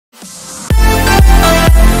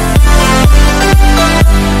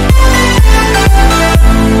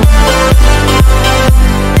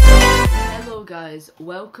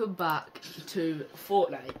welcome back to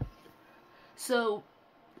Fortnite. So,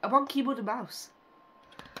 I'm on keyboard and mouse.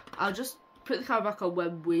 I'll just put the camera back on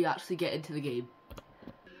when we actually get into the game.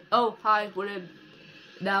 Oh, hi, we're in.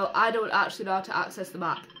 Now, I don't actually know how to access the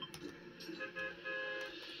map.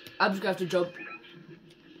 I'm just going to have to jump.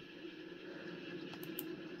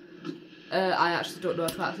 I actually don't know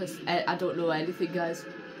how to access. I don't know anything, guys.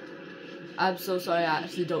 I'm so sorry, I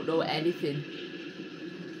actually don't know anything.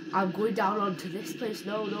 I'm going down onto this place.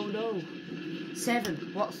 No.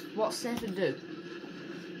 7. What's 7 do?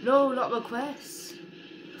 No, not my quests.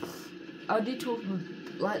 I need to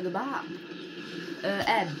open, like, the map.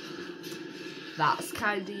 M. That's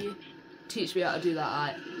kind of you. Teach me how to do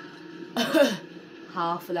that, like,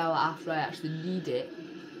 half an hour after I actually need it.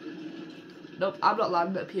 Nope, I'm not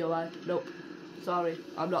landing at POI. Nope. Sorry,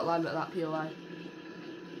 I'm not landing at that POI.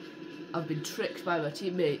 I've been tricked by my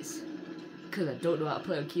teammates because I don't know how to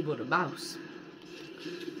play on keyboard and mouse.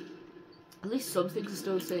 At least some things are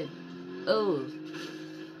still the same. Oh.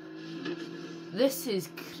 This is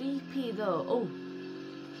creepy though. Oh.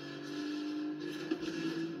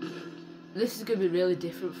 This is going to be really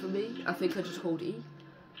different for me. I think I just hold E.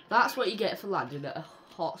 That's what you get for landing at a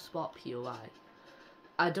hotspot POI.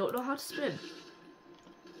 I don't know how to swim.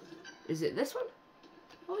 Is it this one?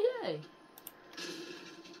 Oh yay.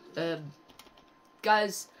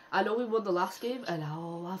 Guys, I know we won the last game and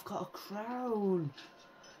oh, I've got a crown.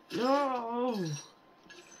 No.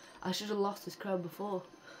 I should have lost this crown before.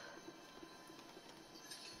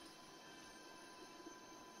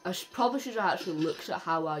 I probably should have actually looked at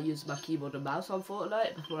how I use my keyboard and mouse on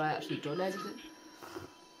Fortnite before I actually done anything.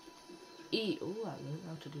 E. Oh, I learned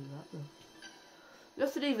how to do that though.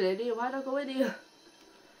 Nothing even in here. Why not go in here?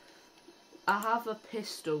 I have a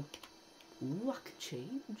pistol. Ooh, I can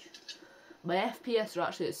change. My FPS are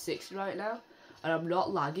actually at 60 right now, and I'm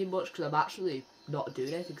not lagging much because I'm actually not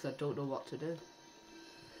doing anything because I don't know what to do.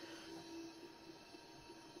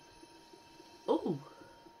 Oh,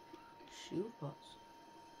 shield bots.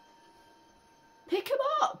 Pick him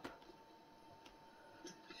up.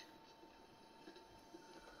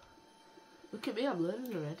 Look at me, I'm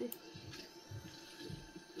learning already.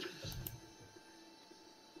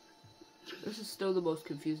 This is still the most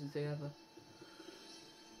confusing thing ever.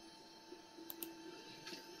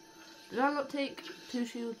 Did I not take 2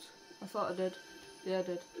 shields? I thought I did. Yeah, I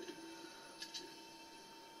did.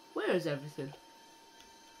 Where is everything?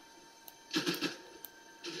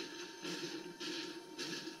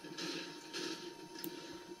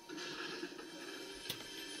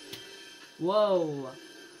 Whoa!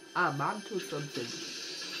 I mantled something.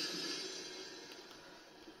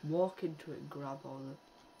 Walk into it and grab all of it.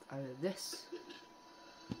 This.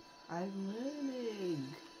 I'm learning.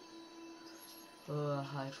 Oh,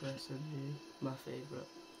 hyper SMG, my favourite.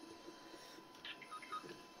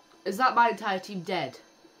 Is that my entire team dead?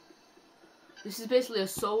 This is basically a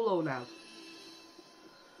solo now.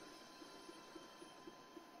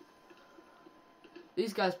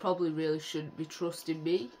 These guys probably really shouldn't be trusting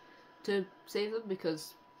me to save them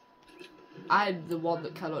because I'm the one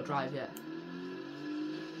that cannot drive yet.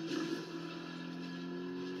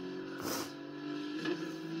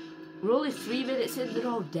 We're only 3 minutes in, they're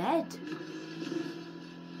all dead.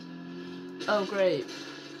 Oh great,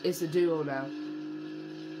 it's a duo now.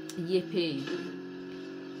 Yippee.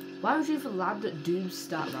 Why would you even land at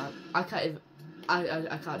Doomstat, man? I can't even,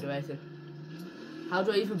 I can't do anything. How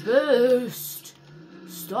do I even boost?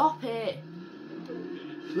 Stop it.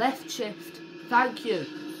 Left shift, thank you.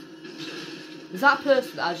 Is that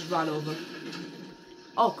person that I just ran over?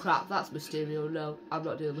 Oh crap, that's Mysterio. No, I'm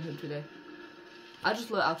not dealing with him today. I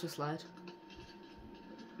just learned how to slide.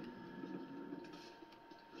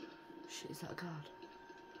 Shit, is that a guard?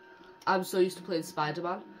 I'm so used to playing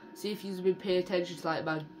Spider-Man. See, if you've been paying attention to like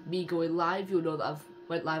me going live, you'll know that I've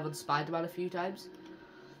went live on Spider-Man a few times.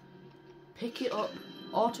 Pick it up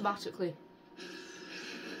automatically.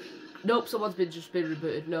 Nope, someone's just been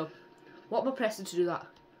rebooted. No. What am I pressing to do that?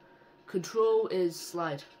 Control is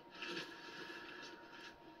slide.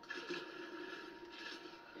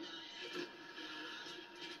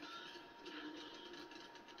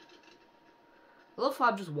 I love how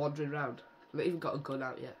I'm just wandering around. I've not even got a gun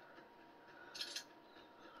out yet.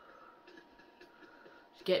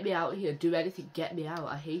 Just get me out of here. Do anything. Get me out.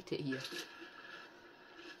 I hate it here.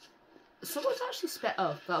 Someone's actually sped.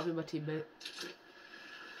 Oh, that'll be my teammate.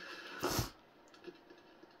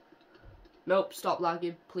 Nope. Stop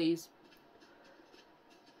lagging, please.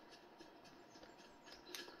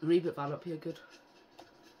 Reboot van up here. Good.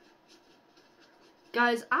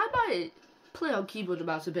 Guys, I might play on keyboard and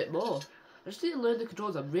mouse a bit more. I just need to learn the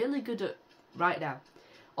controls. I'm really good at right now.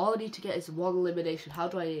 All I need to get is one elimination. How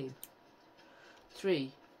do I aim?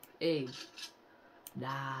 3, aim.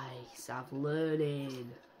 Nice, I'm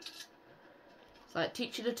learning. It's like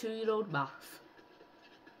teaching a 2-year-old math.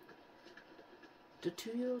 Do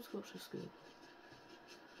 2-year-olds go to school?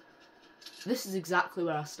 This is exactly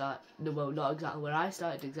where I start. No, well, not exactly where I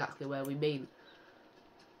started, exactly where we meet.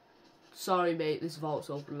 Sorry, mate, this vault's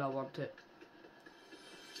open and I want it.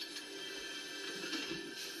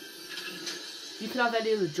 You can have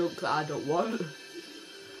any of the junk that I don't want.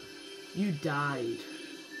 You died.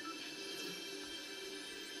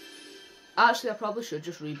 Actually, I probably should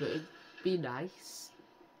just reboot and be nice.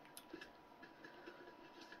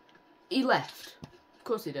 He left. Of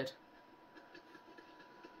course he did.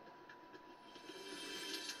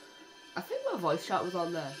 I think my voice chat was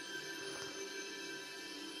on there.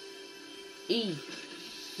 E.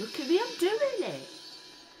 Look at me, I'm doing it.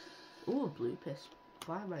 Ooh, a blue pistol.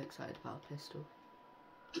 Why am I excited about a pistol?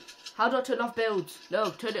 How do I turn off builds? No,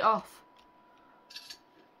 turn it off.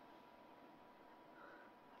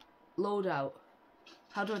 Loadout.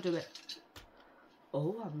 How do I do it?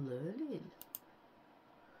 Oh, I'm learning.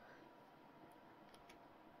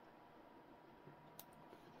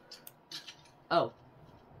 Oh.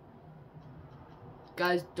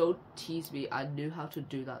 Guys, don't tease me. I knew how to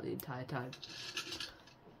do that the entire time.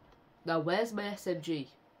 Now, where's my SMG?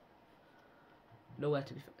 Nowhere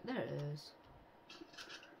to be found. There it is.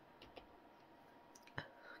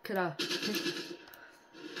 Can I?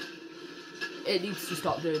 It needs to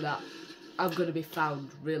stop doing that. I'm going to be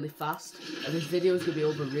found really fast. And this video is going to be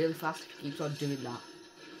over really fast if it keeps on doing that.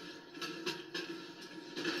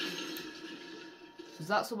 Is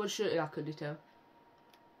that someone shooting? I couldn't tell.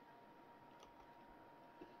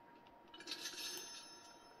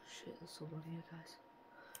 Shit, there's someone here, guys.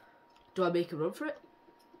 Do I make a run for it?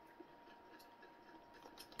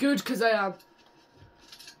 Good, because I am.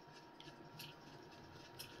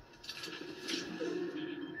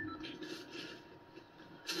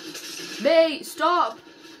 Mate, stop!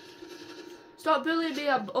 Stop bullying me,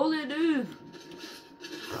 I'm only a noob.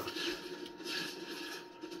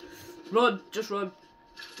 Run, just run.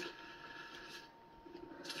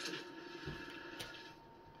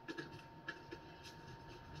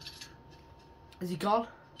 Is he gone?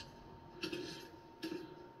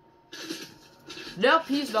 Nope,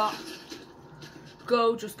 he's not.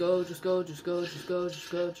 Go, just go, just go, just go, just go,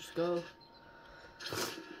 just go, just go.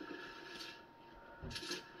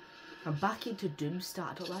 I'm back into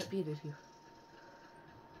Doomstar. I don't like being in here.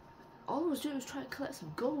 All I was doing was trying to collect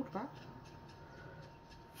some gold, man.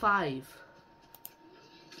 5.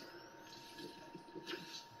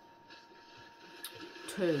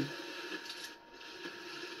 2.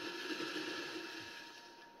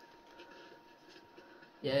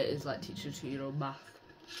 Yeah, it is like teaching a 2-year-old math.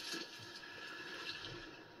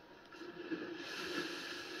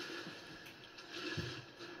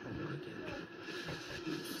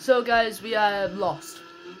 So guys, we are lost.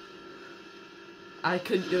 I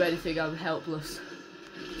couldn't do anything, I'm helpless.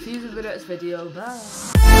 See you in the next video,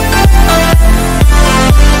 bye.